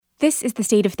This is the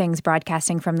State of Things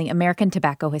broadcasting from the American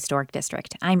Tobacco Historic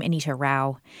District. I'm Anita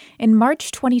Rao. In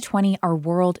March 2020, our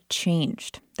world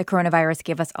changed. The coronavirus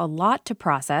gave us a lot to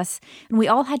process, and we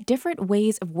all had different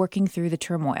ways of working through the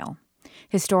turmoil.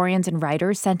 Historians and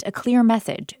writers sent a clear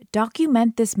message: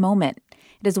 document this moment.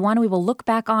 It is one we will look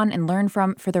back on and learn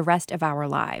from for the rest of our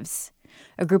lives.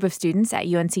 A group of students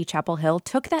at UNC Chapel Hill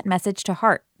took that message to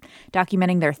heart,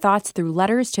 documenting their thoughts through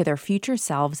letters to their future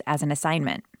selves as an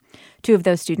assignment. Two of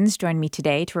those students joined me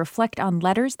today to reflect on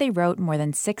letters they wrote more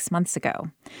than 6 months ago.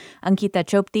 Ankita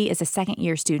Chopti is a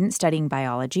second-year student studying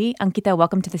biology. Ankita,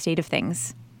 welcome to the State of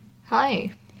Things.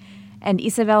 Hi. And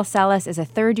Isabel Salas is a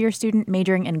third-year student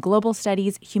majoring in global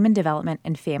studies, human development,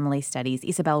 and family studies.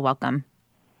 Isabel, welcome.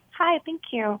 Hi, thank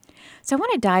you. So I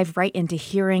want to dive right into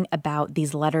hearing about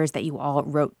these letters that you all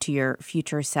wrote to your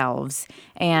future selves.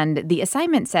 And the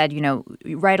assignment said,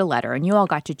 write a letter, and you all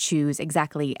got to choose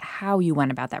exactly how you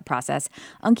went about that process.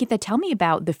 Ankita, tell me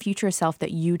about the future self that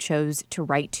you chose to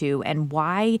write to and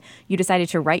why you decided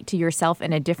to write to yourself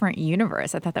in a different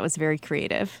universe. I thought that was very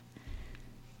creative.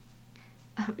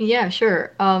 Yeah,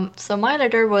 sure. So my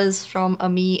letter was from a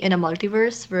me in a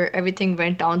multiverse where everything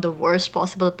went down the worst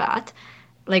possible path,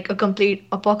 like a complete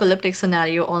apocalyptic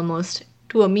scenario almost,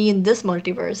 to a me in this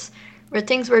multiverse, where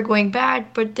things were going bad,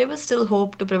 but there was still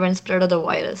hope to prevent spread of the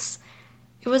virus.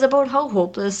 It was about how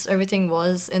hopeless everything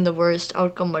was in the worst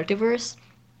outcome multiverse,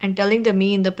 and telling the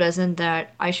me in the present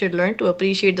that I should learn to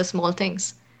appreciate the small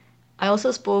things. I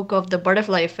also spoke of the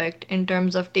butterfly effect in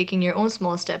terms of taking your own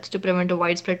small steps to prevent a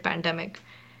widespread pandemic.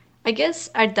 I guess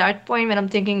at that point, when I'm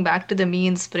thinking back to the me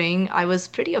in spring, I was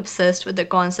pretty obsessed with the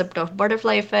concept of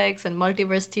butterfly effects and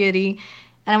multiverse theory.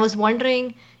 And I was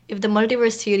wondering if the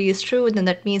multiverse theory is true, then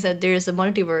that means that there's a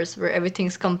multiverse where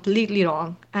everything's completely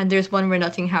wrong, and there's one where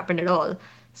nothing happened at all.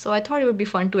 So I thought it would be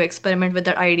fun to experiment with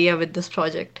that idea with this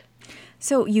project.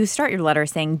 So you start your letter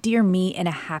saying, "Dear me in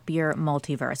a happier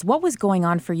multiverse." What was going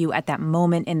on for you at that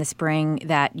moment in the spring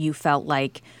that you felt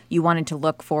like you wanted to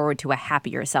look forward to a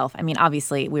happier self? I mean,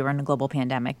 obviously, we were in a global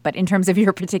pandemic, but in terms of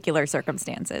your particular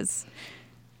circumstances.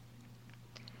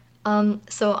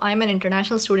 So I'm an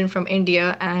international student from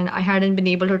India, and I hadn't been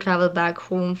able to travel back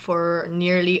home for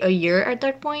nearly a year at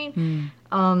that point.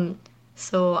 Um,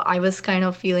 so I was kind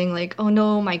of feeling like, oh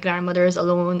no, my grandmother is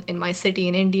alone in my city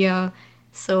in India.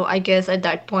 So I guess at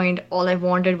that point, all I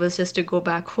wanted was just to go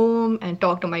back home and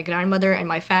talk to my grandmother and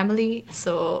my family.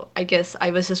 So I guess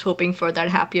I was just hoping for that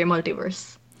happier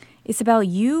multiverse. Isabel,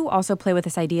 you also play with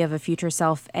this idea of a future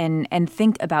self and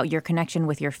think about your connection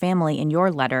with your family in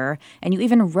your letter, and you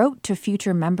even wrote to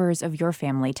future members of your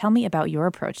family. Tell me about your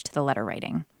approach to the letter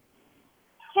writing.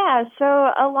 Yeah, so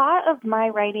a lot of my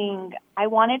writing, I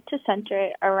wanted to center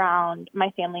it around my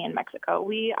family in Mexico.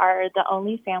 We are the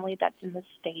only family that's in the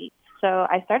States. So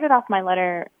I started off my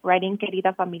letter writing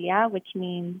Querida Familia, which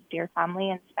means dear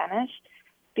family in Spanish,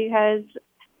 because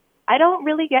I don't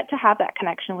really get to have that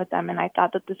connection with them. And I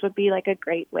thought that this would be like a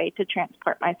great way to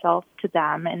transport myself to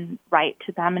them and write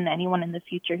to them and anyone in the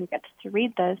future who gets to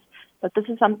read this. But this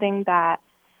is something that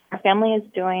our family is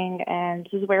doing, and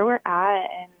this is where we're at.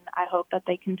 And I hope that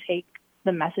they can take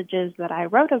the messages that I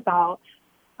wrote about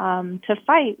to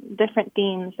fight different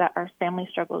themes that our family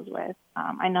struggles with.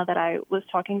 I know that I was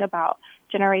talking about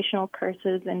generational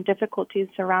curses and difficulties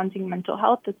surrounding mental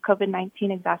health as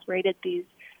COVID-19 exacerbated these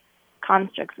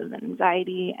constructs of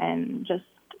anxiety and just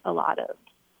a lot of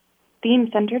themes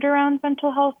centered around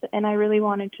mental health. And I really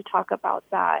wanted to talk about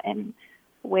that and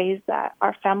ways that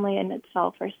our family in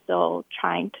itself are still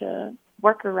trying to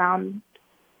work around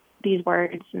these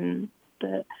words and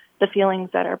the feelings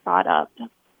that are brought up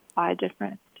by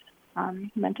different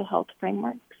mental health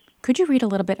frameworks. Could you read a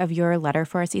little bit of your letter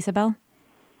for us, Isabel?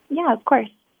 Yeah, of course.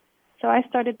 So I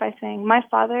started by saying, my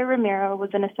father, Ramiro, was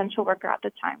an essential worker at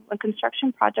the time. When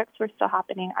construction projects were still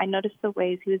happening, I noticed the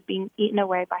ways he was being eaten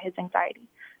away by his anxiety.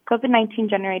 COVID-19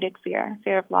 generated fear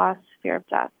of loss, fear of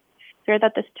death, fear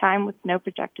that this time with no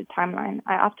projected timeline.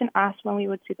 I often asked when we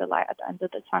would see the light at the end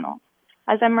of the tunnel.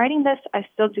 As I'm writing this, I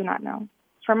still do not know.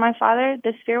 For my father,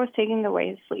 this fear was taking away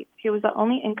his sleep. He was the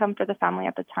only income for the family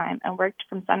at the time and worked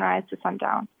from sunrise to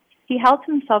sundown. He held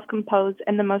himself composed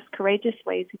in the most courageous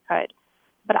ways he could.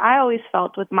 But I always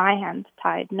felt with my hands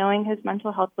tied, knowing his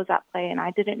mental health was at play, and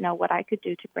I didn't know what I could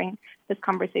do to bring this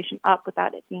conversation up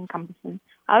without it being cumbersome.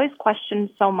 I always questioned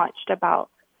so much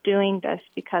about doing this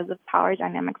because of power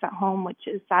dynamics at home, which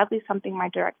is sadly something my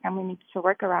direct family needs to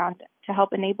work around to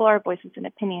help enable our voices and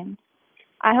opinions.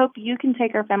 I hope you can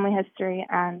take our family history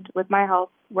and, with my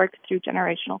help, work through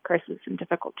generational curses and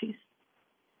difficulties.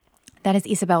 That is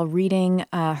Isabel reading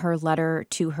her letter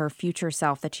to her future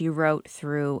self that you wrote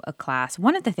through a class.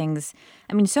 One of the things,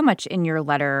 I mean, so much in your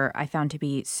letter I found to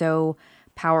be so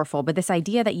powerful, but this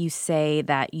idea that you say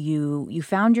that you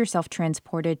found yourself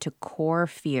transported to core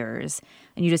fears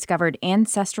and you discovered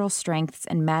ancestral strengths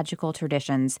and magical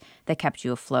traditions that kept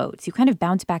you afloat. So you kind of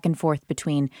bounce back and forth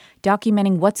between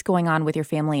documenting what's going on with your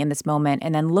family in this moment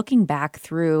and then looking back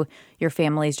through your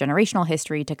family's generational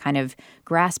history to kind of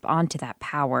grasp onto that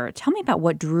power. Tell me about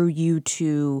what drew you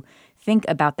to think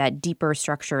about that deeper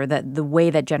structure, that the way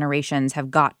that generations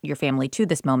have got your family to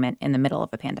this moment in the middle of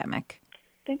a pandemic.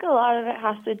 I think a lot of it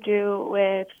has to do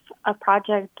with a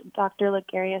project Dr.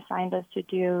 Legary assigned us to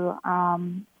do.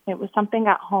 It was something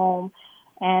at home,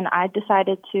 and I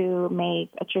decided to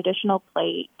make a traditional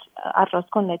plate, arroz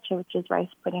con leche, which is rice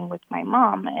pudding, with my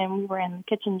mom. And we were in the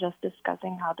kitchen just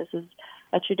discussing how this is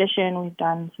a tradition we've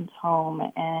done since home,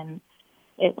 and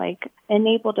it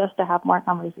enabled us to have more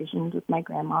conversations with my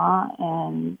grandma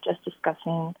and just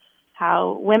discussing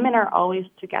how women are always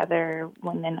together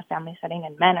when in a family setting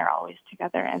and men are always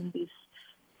together, and these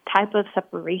type of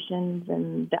separations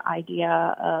and the idea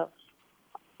of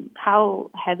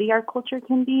how heavy our culture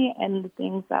can be and the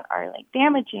things that are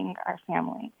damaging our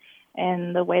family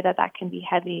and the way that can be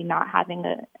heavy, not having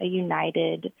a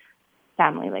united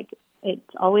family.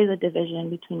 It's always a division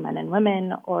between men and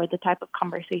women, or the type of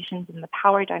conversations and the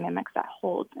power dynamics that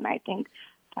holds. And I think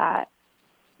that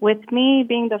with me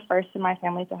being the first in my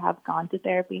family to have gone to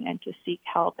therapy and to seek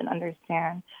help and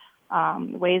understand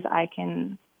ways I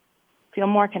can feel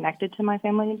more connected to my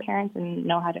family and parents and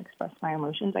know how to express my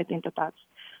emotions, I think that that's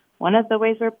one of the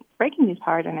ways we're breaking these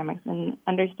power dynamics and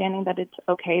understanding that it's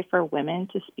okay for women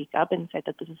to speak up and say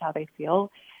that this is how they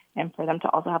feel, and for them to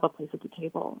also have a place at the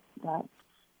table. That's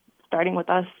starting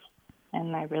with us,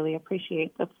 and I really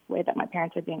appreciate the way that my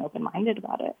parents are being open-minded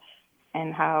about it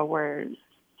and how we're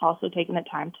also taking the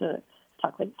time to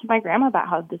talk to my grandma about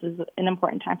how this is an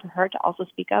important time for her to also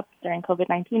speak up during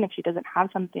COVID-19 if she doesn't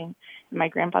have something, and my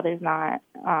grandfather's not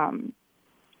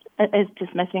is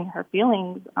dismissing her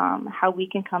feelings, how we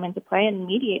can come into play and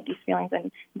mediate these feelings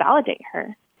and validate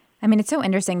her. I mean, it's so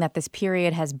interesting that this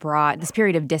period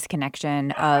of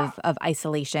disconnection, of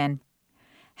isolation,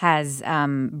 has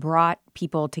brought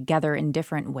people together in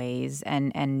different ways.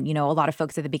 And a lot of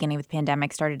folks at the beginning of the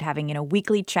pandemic started having,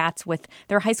 weekly chats with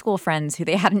their high school friends who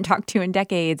they hadn't talked to in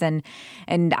decades. And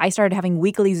I started having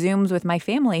weekly Zooms with my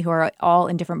family who are all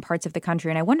in different parts of the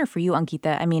country. And I wonder for you,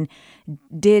 Ankita, I mean,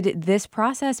 did this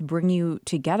process bring you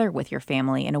together with your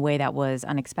family in a way that was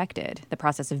unexpected, the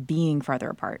process of being farther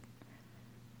apart?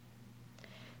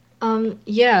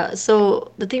 Yeah,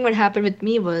 so the thing what happened with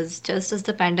me was just as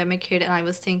the pandemic hit and I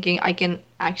was thinking I can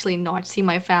actually not see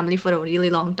my family for a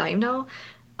really long time now.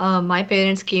 My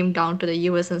parents came down to the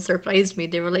US and surprised me.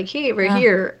 They were like, "Hey, we're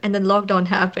here." And then lockdown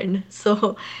happened.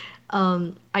 So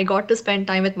I got to spend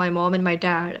time with my mom and my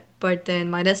dad, but then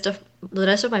the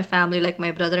rest of my family, like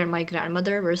my brother and my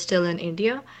grandmother, were still in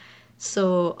India.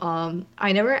 So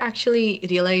I never actually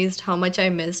realized how much I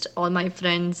missed all my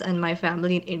friends and my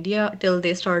family in India till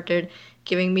they started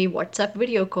giving me WhatsApp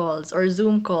video calls or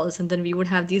Zoom calls, and then we would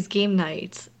have these game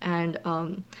nights. And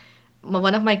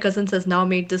one of my cousins has now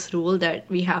made this rule that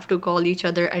we have to call each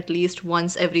other at least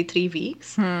once every 3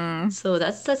 weeks. So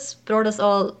that's brought us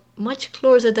all much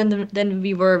closer than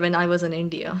we were when I was in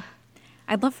India.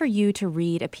 I'd love for you to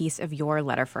read a piece of your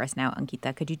letter for us now,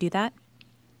 Ankita. Could you do that?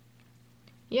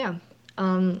 Yeah.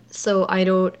 So I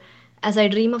wrote, "As I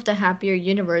dream of the happier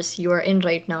universe you are in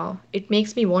right now, it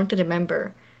makes me want to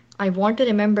remember. I want to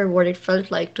remember what it felt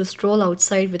like to stroll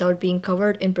outside without being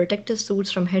covered in protective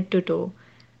suits from head to toe,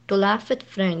 to laugh with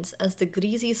friends as the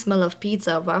greasy smell of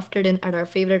pizza wafted in at our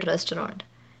favorite restaurant,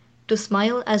 to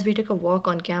smile as we took a walk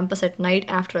on campus at night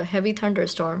after a heavy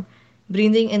thunderstorm,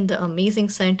 breathing in the amazing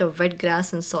scent of wet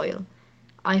grass and soil.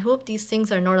 I hope these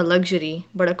things are not a luxury,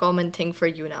 but a common thing for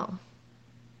you now."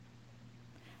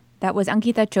 That was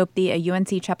Ankita Chopti, a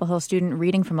UNC Chapel Hill student,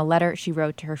 reading from a letter she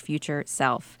wrote to her future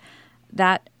self.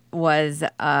 That was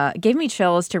gave me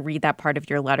chills to read that part of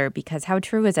your letter, because how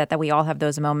true is it that we all have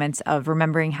those moments of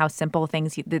remembering how simple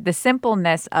things, the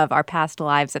simpleness of our past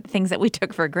lives, the things that we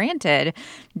took for granted,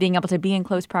 being able to be in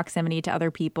close proximity to other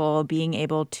people, being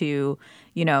able to,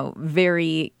 in a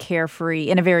very carefree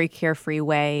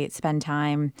way, spend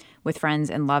time with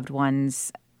friends and loved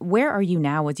ones. Where are you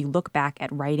now as you look back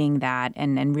at writing that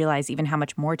and realize even how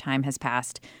much more time has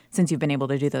passed since you've been able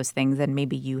to do those things than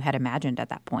maybe you had imagined at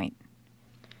that point?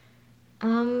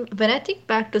 When I think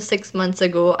back to 6 months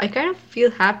ago, I kind of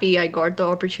feel happy I got the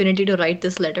opportunity to write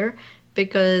this letter,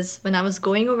 because when I was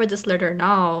going over this letter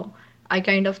now, I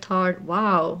kind of thought,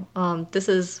 wow, this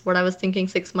is what I was thinking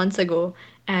 6 months ago.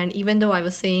 And even though I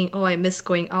was saying, oh, I miss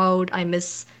going out, I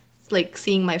miss like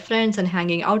seeing my friends and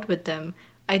hanging out with them,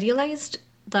 I realized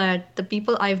that the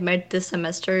people I've met this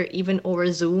semester, even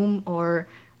over Zoom or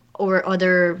over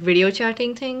other video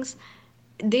chatting things,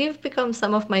 they've become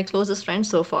some of my closest friends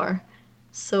so far.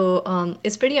 So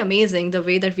it's pretty amazing the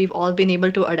way that we've all been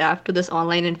able to adapt to this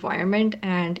online environment.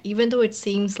 And even though it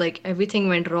seems like everything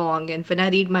went wrong, and when I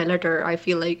read my letter, I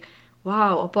feel like,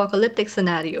 wow, apocalyptic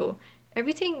scenario.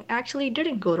 Everything actually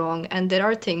didn't go wrong, and there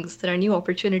are new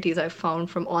opportunities I've found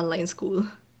from online school.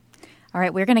 All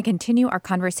right, we're going to continue our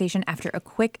conversation after a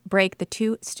quick break. The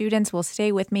two students will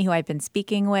stay with me who I've been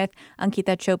speaking with.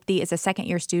 Ankita Chopti is a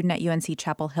second-year student at UNC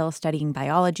Chapel Hill studying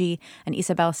biology, and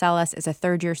Isabel Salas is a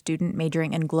third-year student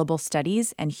majoring in global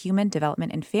studies and human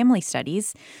development and family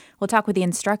studies. We'll talk with the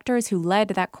instructors who led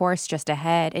that course just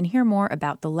ahead and hear more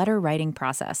about the letter writing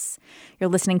process. You're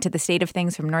listening to The State of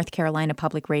Things from North Carolina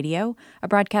Public Radio, a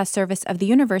broadcast service of the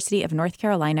University of North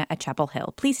Carolina at Chapel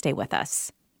Hill. Please stay with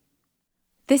us.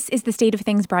 This is The State of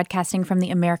Things broadcasting from the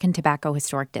American Tobacco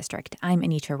Historic District. I'm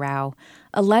Anita Rao.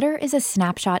 A letter is a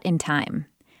snapshot in time.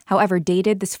 However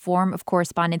dated this form of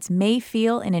correspondence may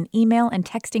feel in an email and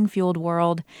texting-fueled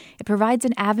world, it provides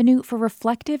an avenue for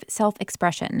reflective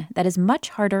self-expression that is much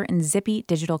harder in zippy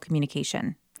digital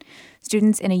communication.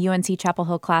 Students in a UNC Chapel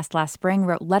Hill class last spring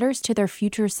wrote letters to their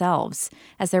future selves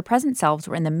as their present selves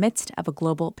were in the midst of a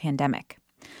global pandemic.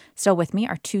 Still with me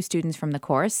are two students from the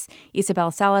course. Isabel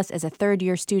Salas is a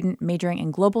third-year student majoring in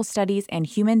global studies and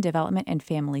human development and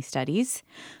family studies.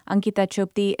 Ankita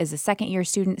Chopti is a second-year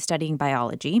student studying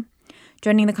biology.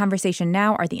 Joining the conversation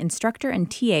now are the instructor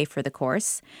and TA for the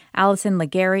course. Allison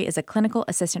Legary is a clinical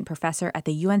assistant professor at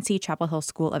the UNC Chapel Hill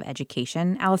School of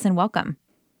Education. Allison, welcome.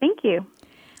 Thank you.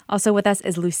 Also with us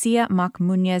is Lucia Mock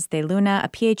Munoz de Luna, a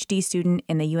PhD student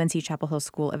in the UNC Chapel Hill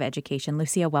School of Education.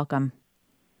 Lucia, welcome.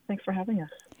 Thanks for having us.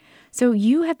 So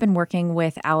you have been working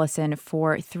with Allison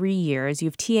for 3 years.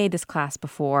 You've TA'd this class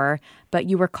before, but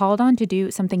you were called on to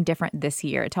do something different this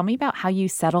year. Tell me about how you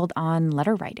settled on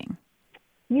letter writing.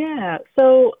 Yeah.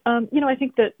 So, I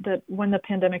think that when the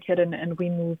pandemic hit and we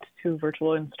moved to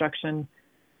virtual instruction,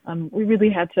 we really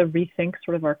had to rethink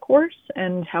sort of our course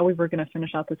and how we were going to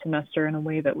finish out the semester in a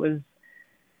way that was,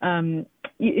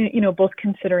 both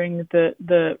considering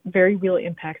the very real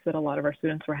impacts that a lot of our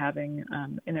students were having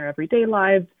in their everyday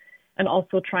lives, and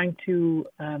also trying to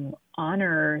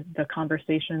honor the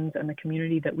conversations and the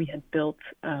community that we had built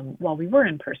while we were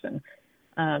in person,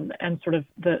 and sort of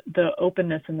the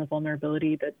openness and the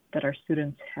vulnerability that our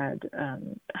students had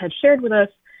shared with us.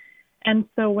 And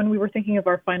so when we were thinking of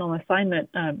our final assignment,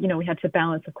 we had to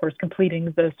balance, of course, completing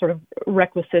the sort of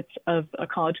requisites of a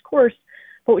college course,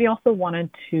 but we also wanted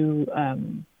to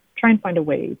try and find a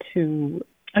way to,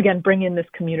 again, bring in this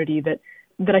community that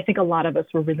I think a lot of us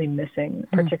were really missing,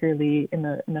 particularly in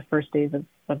the first days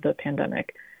of the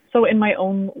pandemic. So in my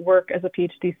own work as a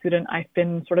PhD student, I've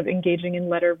been sort of engaging in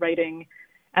letter writing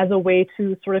as a way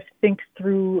to sort of think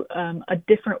through a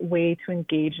different way to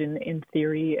engage in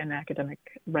theory and academic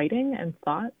writing and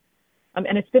thought.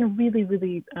 And it's been really,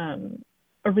 really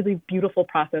a really beautiful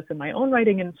process in my own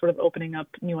writing and sort of opening up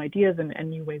new ideas and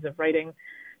new ways of writing.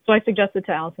 So I suggested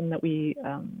to Allison that we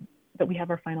have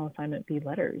our final assignment be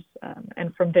letters.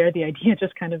 And from there, the idea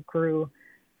just kind of grew.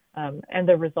 And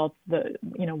the results,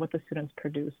 what the students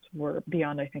produced were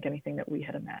beyond, I think, anything that we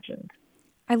had imagined.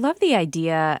 I love the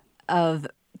idea of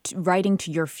writing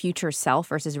to your future self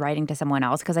versus writing to someone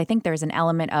else, because I think there's an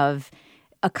element of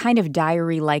a kind of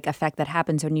diary-like effect that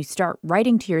happens when you start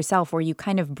writing to yourself, where you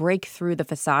kind of break through the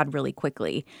facade really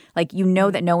quickly. Like, you know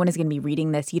that no one is going to be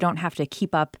reading this. You don't have to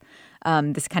keep up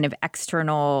this kind of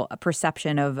external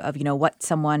perception of what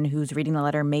someone who's reading the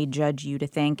letter may judge you to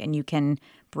think, and you can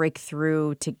break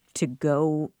through to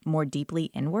go more deeply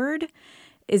inward.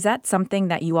 Is that something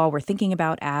that you all were thinking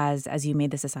about as you made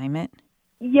this assignment?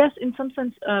 Yes, in some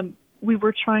sense, we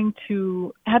were trying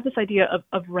to have this idea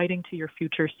of writing to your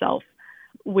future self,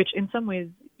 which in some ways,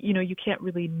 you can't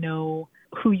really know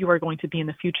who you are going to be in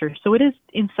the future. So it is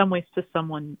in some ways to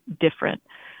someone different.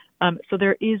 So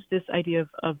there is this idea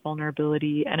of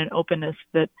vulnerability and an openness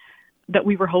that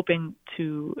we were hoping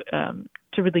to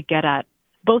really get at,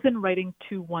 both in writing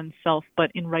to oneself, but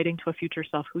in writing to a future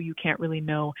self who you can't really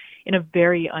know in a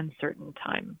very uncertain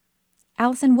time.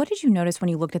 Allison, what did you notice when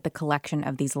you looked at the collection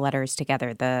of these letters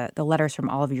together, the letters from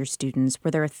all of your students?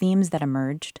 Were there themes that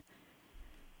emerged?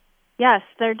 Yes,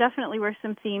 there definitely were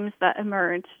some themes that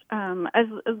emerged. As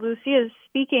Lucia is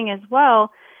speaking as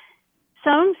well,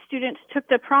 some students took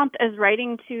the prompt as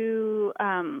writing to,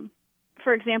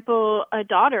 for example, a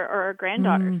daughter or a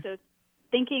granddaughter. So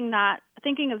thinking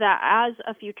of that as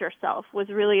a future self was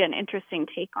really an interesting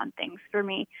take on things for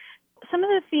me. Some of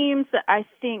the themes that I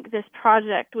think this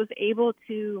project was able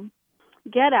to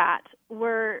get at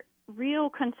were real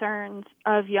concerns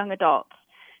of young adults.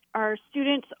 Our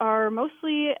students are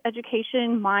mostly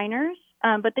education minors,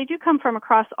 but they do come from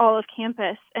across all of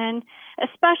campus. And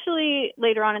especially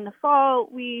later on in the fall,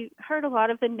 we heard a lot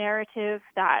of the narrative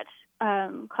that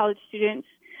college students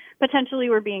potentially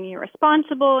were being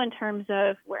irresponsible in terms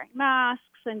of wearing masks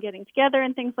and getting together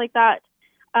and things like that.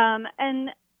 And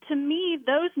to me,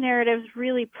 those narratives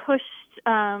really pushed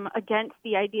against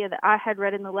the idea that I had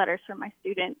read in the letters from my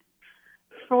students.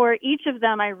 For each of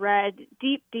them, I read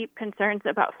deep, deep concerns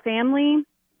about family,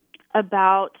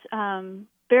 about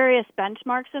various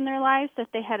benchmarks in their lives that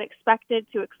they had expected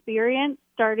to experience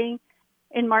starting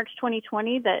in March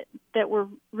 2020 that were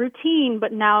routine,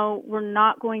 but now were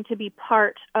not going to be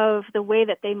part of the way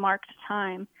that they marked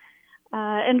time.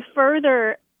 And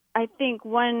further, I think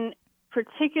one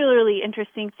particularly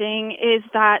interesting thing is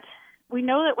that we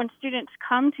know that when students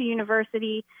come to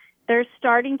university, they're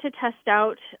starting to test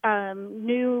out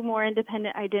new, more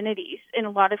independent identities in a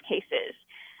lot of cases.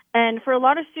 And for a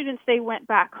lot of students, they went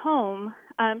back home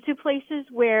to places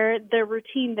where the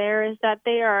routine there is that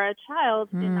they are a child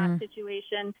in that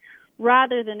situation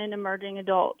rather than an emerging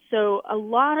adult. So a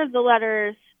lot of the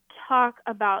letters talk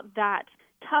about that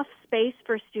tough space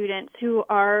for students who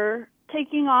are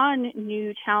taking on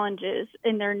new challenges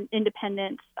in their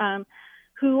independence,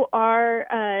 who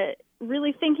are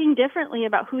really thinking differently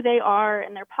about who they are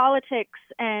and their politics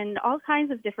and all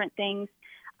kinds of different things,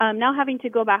 now having to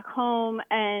go back home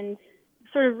and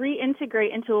sort of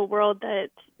reintegrate into a world that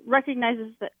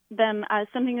recognizes them as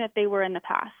something that they were in the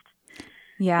past.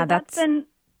 Yeah, so that's been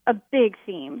a big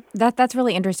theme. That's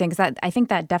really interesting because I think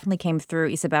that definitely came through,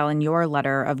 Isabel, in your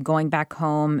letter of going back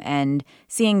home and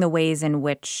seeing the ways in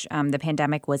which the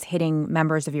pandemic was hitting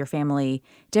members of your family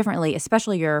differently,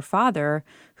 especially your father,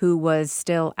 who was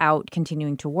still out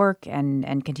continuing to work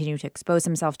and continue to expose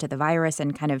himself to the virus,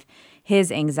 and kind of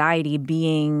his anxiety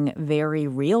being very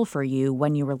real for you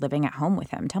when you were living at home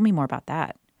with him. Tell me more about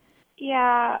that.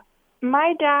 Yeah,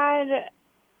 my dad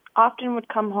often would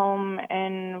come home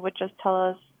and would just tell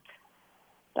us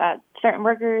that certain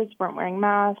workers weren't wearing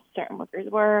masks, certain workers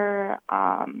were,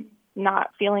 not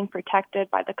feeling protected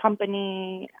by the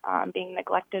company, being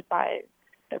neglected by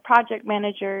their project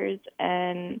managers,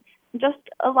 and just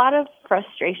a lot of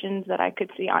frustrations that I could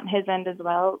see on his end as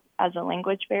well as a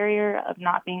language barrier of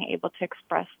not being able to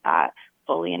express that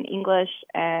fully in English,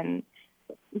 and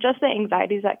just the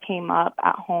anxieties that came up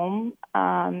at home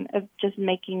of just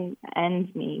making ends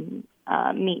meet.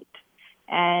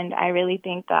 And I really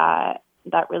think that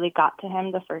really got to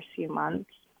him the first few months.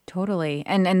 Totally.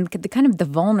 And the kind of the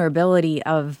vulnerability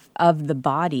of the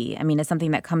body, I mean, is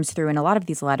something that comes through in a lot of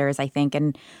these letters, I think.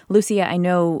 And Lucia, I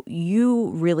know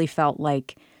you really felt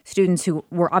like students who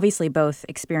were obviously both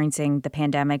experiencing the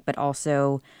pandemic, but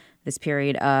also this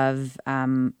period of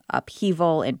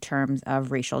upheaval in terms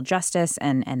of racial justice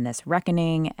and this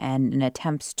reckoning and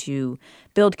attempts to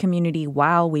build community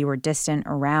while we were distant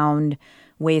around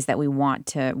ways that we want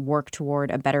to work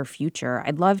toward a better future.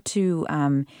 I'd love to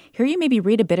hear you maybe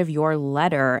read a bit of your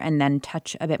letter and then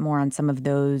touch a bit more on some of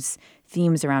those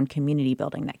themes around community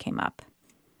building that came up.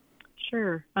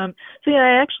 Sure. I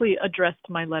actually addressed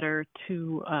my letter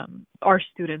to our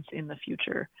students in the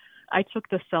future. I took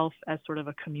the self as sort of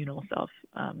a communal self.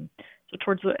 So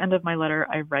towards the end of my letter,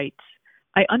 I write,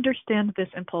 I understand this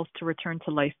impulse to return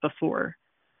to life before,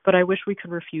 but I wish we could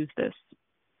refuse this.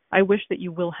 I wish that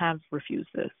you will have refused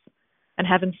this, and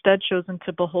have instead chosen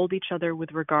to behold each other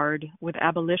with regard, with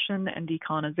abolition and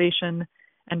decolonization,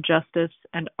 and justice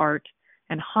and art,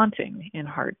 and haunting in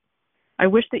heart. I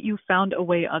wish that you found a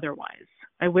way otherwise.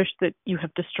 I wish that you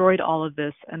have destroyed all of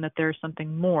this, and that there is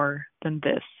something more than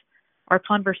this. Our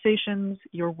conversations,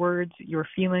 your words, your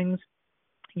feelings,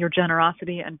 your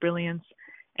generosity and brilliance,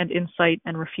 and insight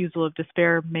and refusal of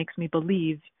despair makes me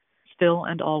believe, still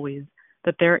and always,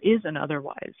 that there is an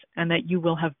otherwise, and that you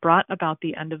will have brought about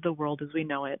the end of the world as we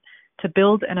know it, to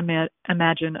build and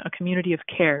imagine a community of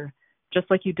care, just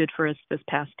like you did for us this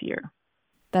past year.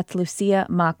 That's Lucia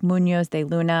Mock Munoz de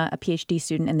Luna, a PhD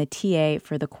student and the TA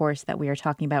for the course that we are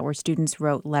talking about, where students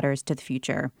wrote letters to the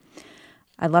future.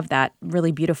 I love that.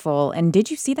 Really beautiful. And did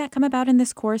you see that come about in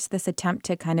this course, this attempt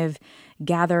to kind of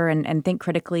gather and think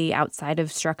critically outside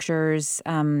of structures,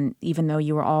 even though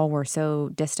you all were so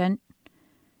distant?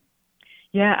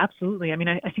 Yeah, absolutely. I mean,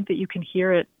 I think that you can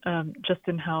hear it just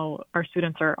in how our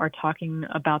students are talking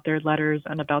about their letters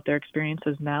and about their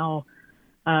experiences now.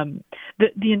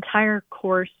 The entire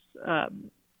course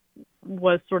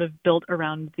was sort of built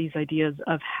around these ideas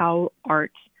of how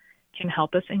art can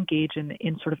help us engage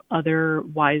in sort of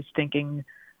otherwise thinking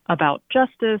about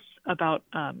justice, about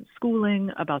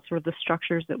schooling, about sort of the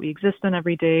structures that we exist in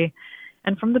every day.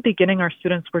 And from the beginning, our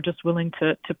students were just willing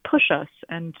to push us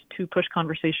and to push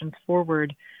conversations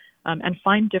forward and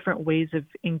find different ways of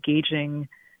engaging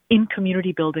in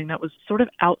community building that was sort of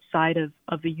outside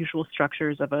of the usual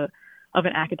structures of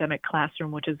an academic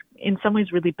classroom, which is in some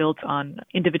ways really built on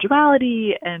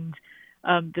individuality and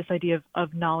this idea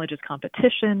of knowledge as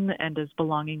competition and as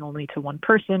belonging only to one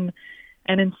person.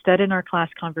 And instead, in our class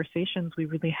conversations, we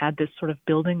really had this sort of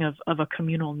building of a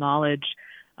communal knowledge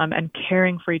and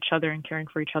caring for each other and caring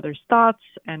for each other's thoughts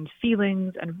and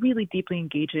feelings and really deeply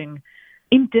engaging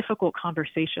in difficult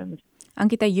conversations.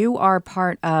 Ankita, you are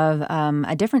part of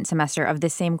a different semester of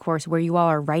this same course where you all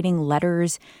are writing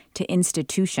letters to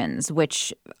institutions,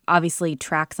 which obviously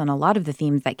tracks on a lot of the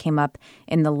themes that came up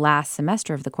in the last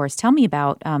semester of the course. Tell me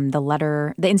about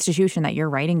the institution that you're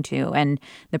writing to and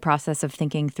the process of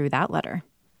thinking through that letter.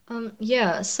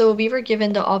 So we were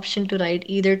given the option to write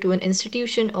either to an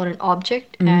institution or an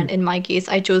object, and in my case,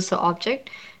 I chose the object.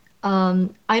 I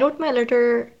wrote my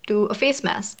letter to a face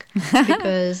mask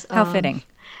because How fitting.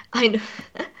 I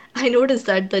I noticed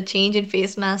that the change in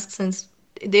face masks since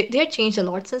they had changed a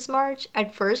lot since March.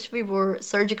 At first, we wore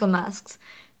surgical masks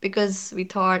because we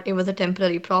thought it was a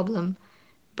temporary problem.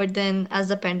 But then, as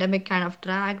the pandemic kind of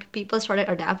dragged, people started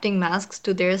adapting masks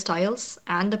to their styles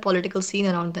and the political scene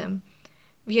around them.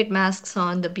 We had masks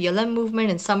on the BLM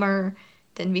movement in summer.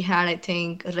 Then we had, I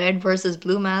think, red versus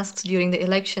blue masks during the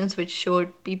elections, which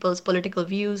showed people's political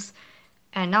views.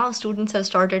 And now students have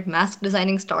started mask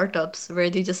designing startups where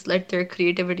they just let their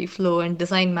creativity flow and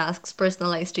design masks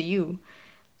personalized to you.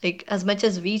 Like, as much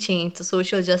as we changed, the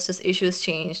social justice issues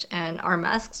changed, and our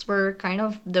masks were kind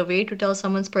of the way to tell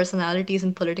someone's personalities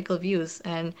and political views.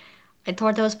 And I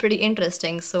thought that was pretty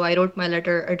interesting, so I wrote my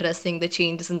letter addressing the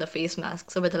changes in the face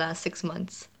masks over the last 6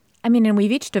 months. I mean, and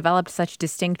we've each developed such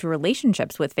distinct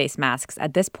relationships with face masks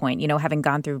at this point, having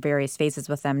gone through various phases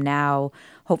with them now,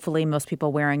 hopefully most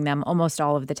people wearing them almost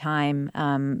all of the time.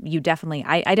 I definitely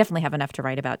have enough to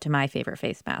write about to my favorite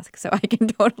face mask, so I can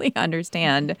totally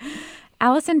understand.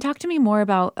 Allison, talk to me more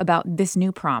about this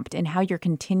new prompt and how you're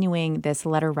continuing this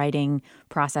letter writing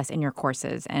process in your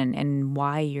courses and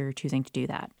why you're choosing to do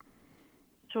that.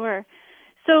 Sure.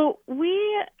 So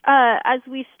we, as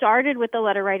we started with the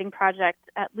letter writing project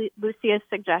at Lucia's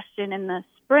suggestion in the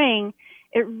spring,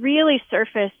 it really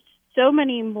surfaced so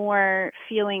many more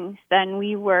feelings than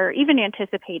we were even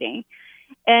anticipating.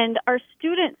 And our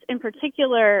students in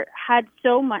particular had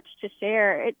so much to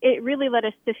share. It really led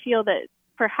us to feel that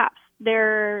perhaps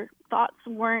their thoughts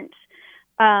weren't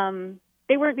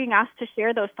being asked to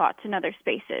share those thoughts in other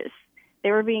spaces. They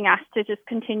were being asked to just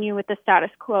continue with the status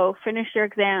quo, finish their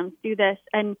exams, do this.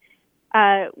 And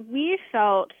we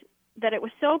felt that it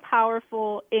was so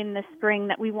powerful in the spring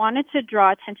that we wanted to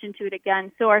draw attention to it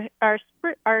again. So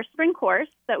our spring course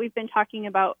that we've been talking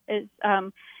about is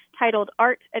titled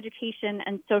Art, Education,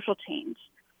 and Social Change.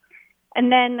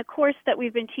 And then the course that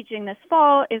we've been teaching this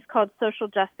fall is called Social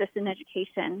Justice in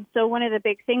Education. So one of the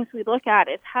big things we look at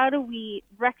is how do we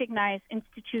recognize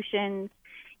institutions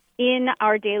in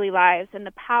our daily lives and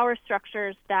the power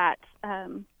structures that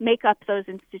make up those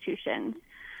institutions.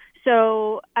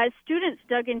 So as students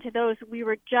dug into those, we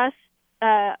were just,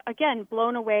 again,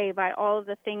 blown away by all of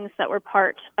the things that were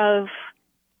part of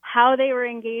how they were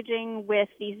engaging with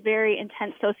these very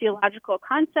intense sociological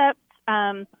concepts,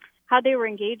 how they were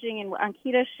engaging in what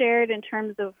Ankita shared in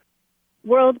terms of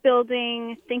world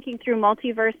building, thinking through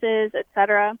multiverses,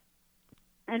 etc.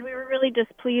 And we were really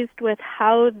just pleased with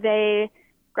how they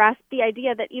grasped the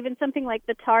idea that even something like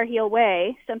the Tar Heel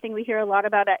Way, something we hear a lot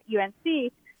about at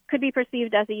UNC, could be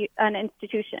perceived as an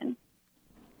institution.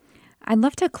 I'd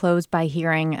love to close by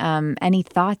hearing any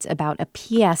thoughts about a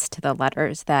PS to the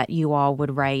letters that you all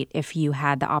would write if you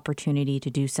had the opportunity to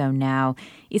do so now.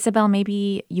 Isabel,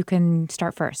 maybe you can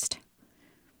start first.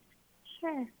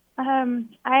 Sure.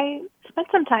 I spent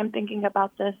some time thinking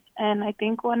about this, and I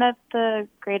think one of the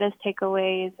greatest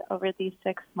takeaways over these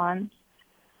 6 months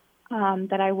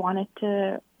that I wanted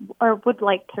to or would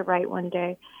like to write one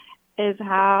day is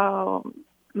how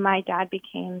my dad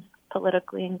became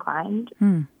politically inclined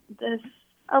this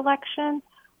election.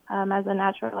 As a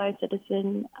naturalized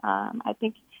citizen, I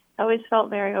think it always felt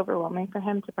very overwhelming for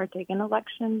him to partake in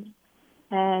elections.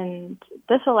 And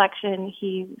this election,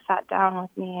 he sat down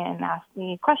with me and asked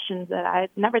me questions that I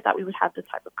never thought we would have this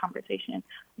type of conversation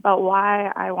about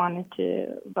why I wanted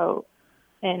to vote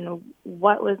and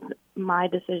what was my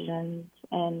decisions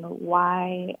and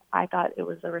why I thought it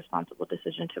was a responsible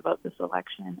decision to vote this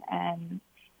election. And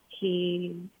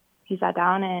he sat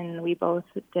down and we both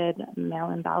did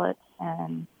mail-in ballots,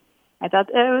 and I thought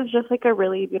it was just like a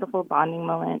really beautiful bonding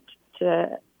moment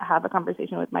to have a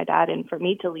conversation with my dad and for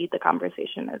me to lead the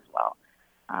conversation as well,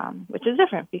 which is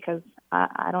different because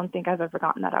I don't think I've ever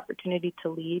gotten that opportunity to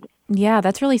lead. Yeah,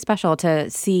 that's really special to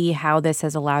see how this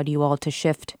has allowed you all to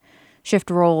shift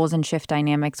roles and shift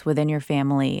dynamics within your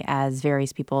family as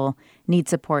various people need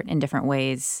support in different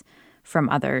ways from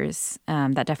others.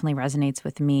 That definitely resonates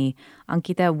with me.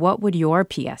 Ankita, what would your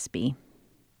PS be?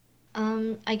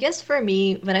 I guess for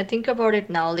me, when I think about it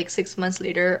now, like 6 months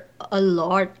later, a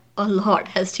lot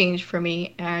has changed for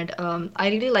me. And I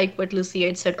really like what Lucy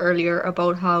had said earlier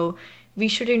about how we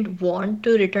shouldn't want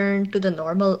to return to the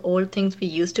normal old things we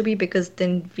used to be, because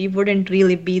then we wouldn't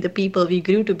really be the people we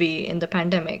grew to be in the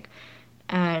pandemic.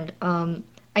 And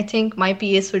I think my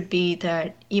PS would be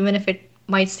that even if it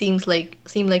might seem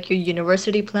like your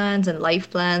university plans and life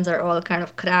plans are all kind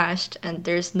of crashed and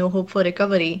there's no hope for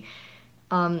recovery,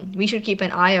 we should keep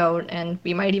an eye out, and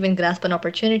we might even grasp an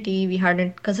opportunity we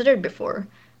hadn't considered before.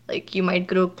 Like you might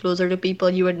grow closer to people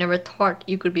you had never thought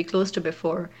you could be close to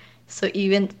before. So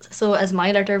even so, as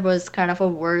my letter was kind of a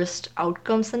worst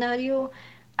outcome scenario,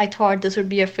 I thought this would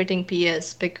be a fitting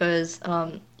PS because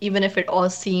even if it all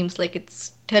seems like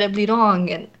it's terribly wrong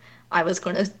and I was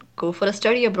going to go for a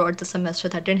study abroad this semester,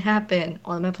 that didn't happen,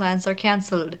 all my plans are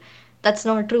canceled. That's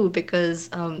not true because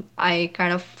I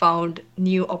kind of found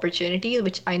new opportunities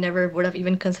which I never would have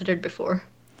even considered before.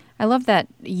 I love that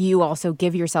you also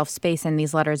give yourself space in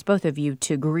these letters, both of you,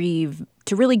 to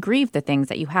really grieve the things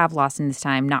that you have lost in this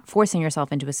time, not forcing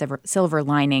yourself into a silver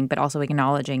lining, but also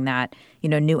acknowledging that,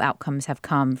 new outcomes have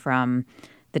come from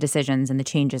the decisions and the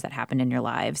changes that happened in your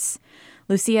lives.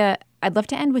 Lucia, I'd love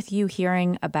to end with you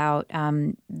hearing about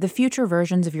the future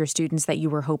versions of your students that you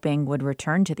were hoping would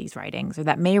return to these writings, or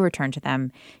that may return to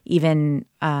them even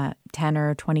 10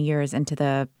 or 20 years into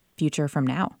the future from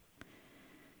now.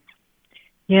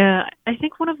 Yeah, I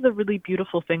think one of the really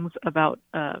beautiful things about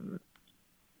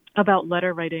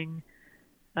letter writing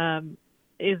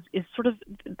is sort of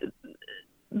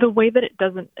the way that it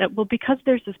doesn't, because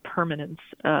there's this permanence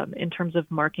in terms of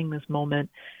marking this moment.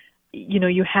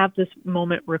 You have this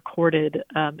moment recorded,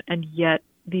 and yet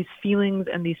these feelings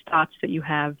and these thoughts that you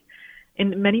have,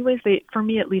 in many ways, for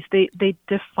me at least, they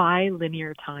defy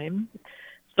linear time.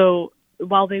 So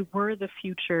while they were the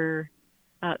future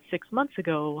 6 months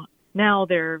ago, now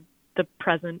they're the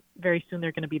present. Very soon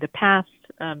they're going to be the past,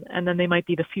 and then they might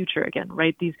be the future again,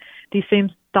 right? These same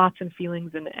thoughts and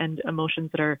feelings and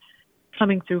emotions that are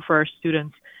coming through for our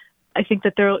students, I think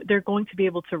that they're going to be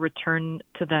able to return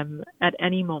to them at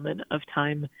any moment of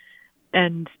time,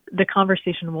 and the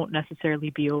conversation won't necessarily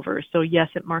be over. So yes,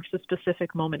 it marks a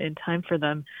specific moment in time for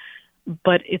them,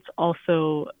 but it's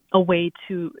also a way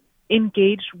to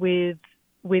engage with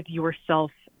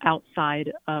yourself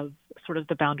outside of sort of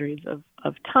the boundaries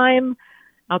of time,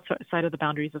 outside of the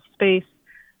boundaries of space,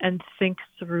 and think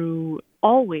through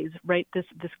always, right, this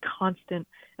constant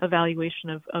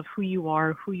evaluation of who you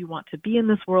are, who you want to be in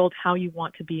this world, how you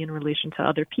want to be in relation to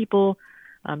other people,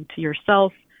 to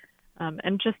yourself.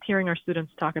 And just hearing our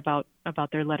students talk about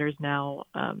their letters now,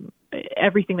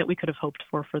 everything that we could have hoped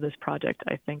for this project,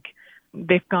 I think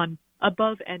they've gone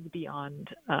above and beyond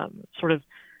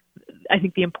I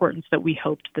think the importance that we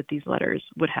hoped that these letters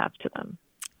would have to them.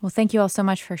 Well, thank you all so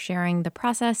much for sharing the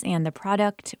process and the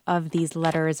product of these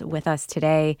letters with us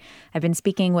today. I've been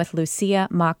speaking with Lucia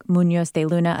Mock Munoz de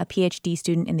Luna, a PhD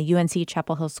student in the UNC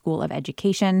Chapel Hill School of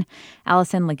Education,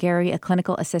 Allison Legary, a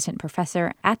clinical assistant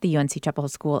professor at the UNC Chapel Hill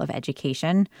School of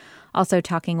Education. Also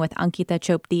talking with Ankita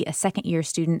Chopdi, a second-year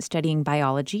student studying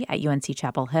biology at UNC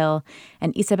Chapel Hill,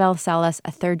 and Isabel Salas,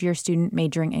 a third-year student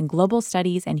majoring in global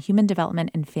studies and human development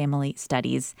and family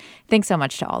studies. Thanks so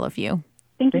much to all of you.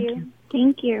 Thank you.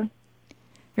 Thank you.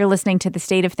 You're listening to The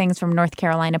State of Things from North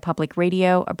Carolina Public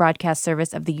Radio, a broadcast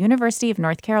service of the University of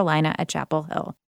North Carolina at Chapel Hill.